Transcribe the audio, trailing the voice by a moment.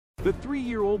The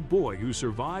 3-year-old boy who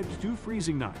survived 2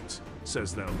 freezing nights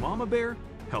says that a mama bear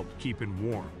helped keep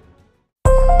him warm.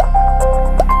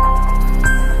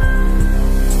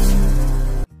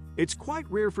 It's quite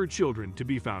rare for children to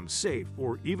be found safe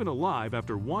or even alive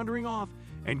after wandering off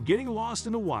and getting lost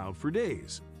in the wild for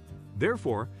days.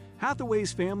 Therefore,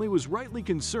 Hathaway's family was rightly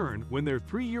concerned when their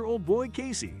 3-year-old boy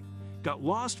Casey got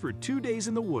lost for 2 days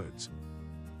in the woods.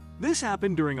 This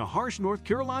happened during a harsh North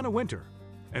Carolina winter,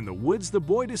 and the woods the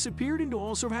boy disappeared into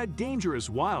also had dangerous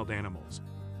wild animals.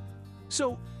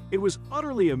 So, it was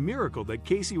utterly a miracle that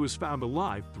Casey was found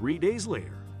alive 3 days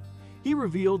later. He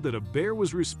revealed that a bear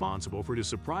was responsible for his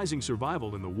surprising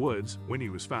survival in the woods when he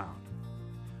was found.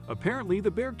 Apparently, the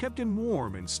bear kept him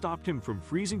warm and stopped him from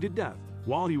freezing to death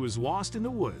while he was lost in the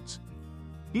woods.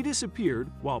 He disappeared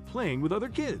while playing with other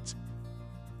kids.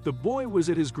 The boy was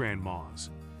at his grandma's,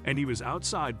 and he was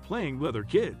outside playing with other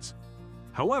kids.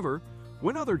 However,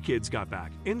 when other kids got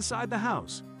back inside the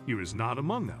house, he was not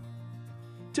among them.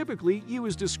 Typically, he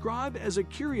was described as a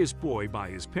curious boy by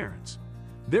his parents.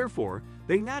 Therefore,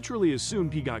 they naturally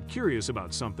assumed he got curious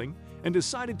about something and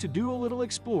decided to do a little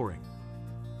exploring.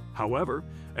 However,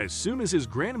 as soon as his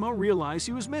grandma realized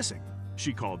he was missing,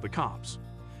 she called the cops.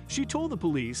 She told the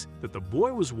police that the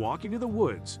boy was walking to the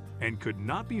woods and could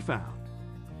not be found.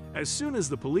 As soon as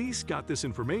the police got this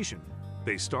information,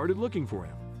 they started looking for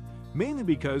him, mainly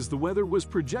because the weather was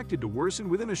projected to worsen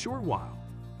within a short while.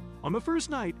 On the first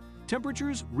night,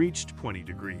 temperatures reached 20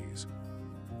 degrees.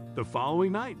 The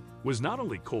following night was not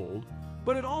only cold,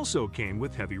 but it also came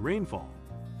with heavy rainfall.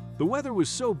 The weather was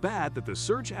so bad that the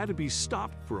search had to be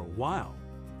stopped for a while.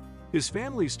 His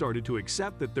family started to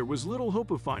accept that there was little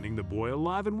hope of finding the boy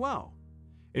alive and well.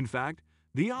 In fact,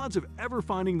 the odds of ever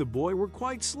finding the boy were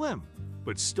quite slim,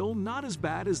 but still not as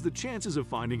bad as the chances of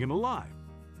finding him alive.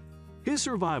 His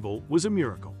survival was a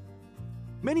miracle.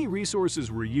 Many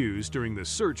resources were used during the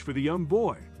search for the young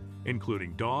boy,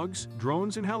 including dogs,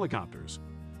 drones, and helicopters.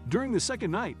 During the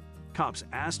second night, cops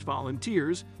asked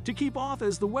volunteers to keep off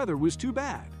as the weather was too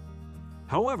bad.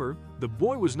 However, the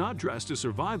boy was not dressed to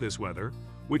survive this weather,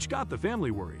 which got the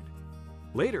family worried.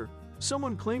 Later,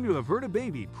 someone claimed to have heard a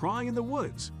baby crying in the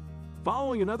woods.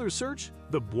 Following another search,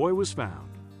 the boy was found.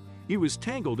 He was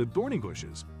tangled in thorny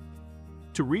bushes.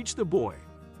 To reach the boy,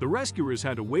 the rescuers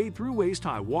had to wade through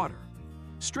waist-high water.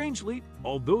 Strangely,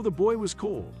 although the boy was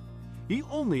cold, he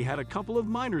only had a couple of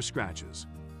minor scratches.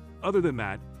 Other than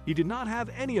that, he did not have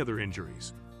any other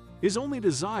injuries. His only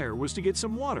desire was to get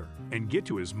some water and get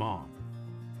to his mom.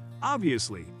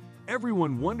 Obviously,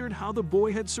 everyone wondered how the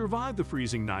boy had survived the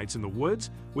freezing nights in the woods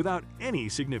without any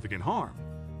significant harm.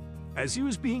 As he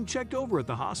was being checked over at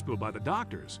the hospital by the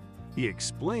doctors, he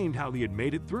explained how he had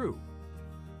made it through.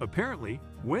 Apparently,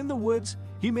 when in the woods,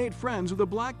 he made friends with a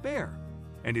black bear,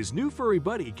 and his new furry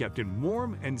buddy kept him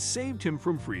warm and saved him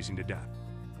from freezing to death.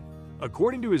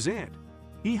 According to his aunt,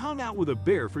 he hung out with a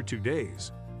bear for 2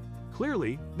 days.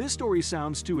 Clearly, this story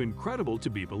sounds too incredible to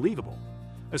be believable,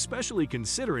 especially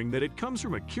considering that it comes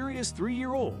from a curious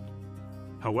 3-year-old.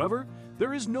 However,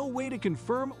 there is no way to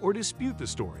confirm or dispute the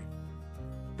story.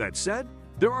 That said,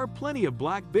 there are plenty of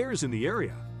black bears in the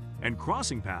area, and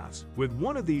crossing paths with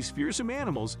one of these fearsome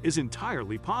animals is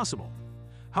entirely possible.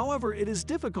 However, it is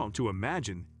difficult to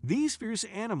imagine these fierce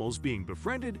animals being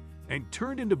befriended and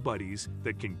turned into buddies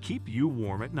that can keep you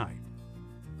warm at night.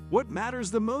 What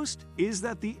matters the most is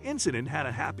that the incident had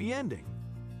a happy ending.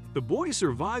 The boy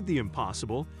survived the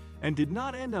impossible and did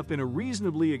not end up in a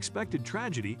reasonably expected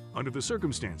tragedy under the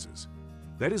circumstances.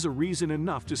 That is a reason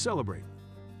enough to celebrate.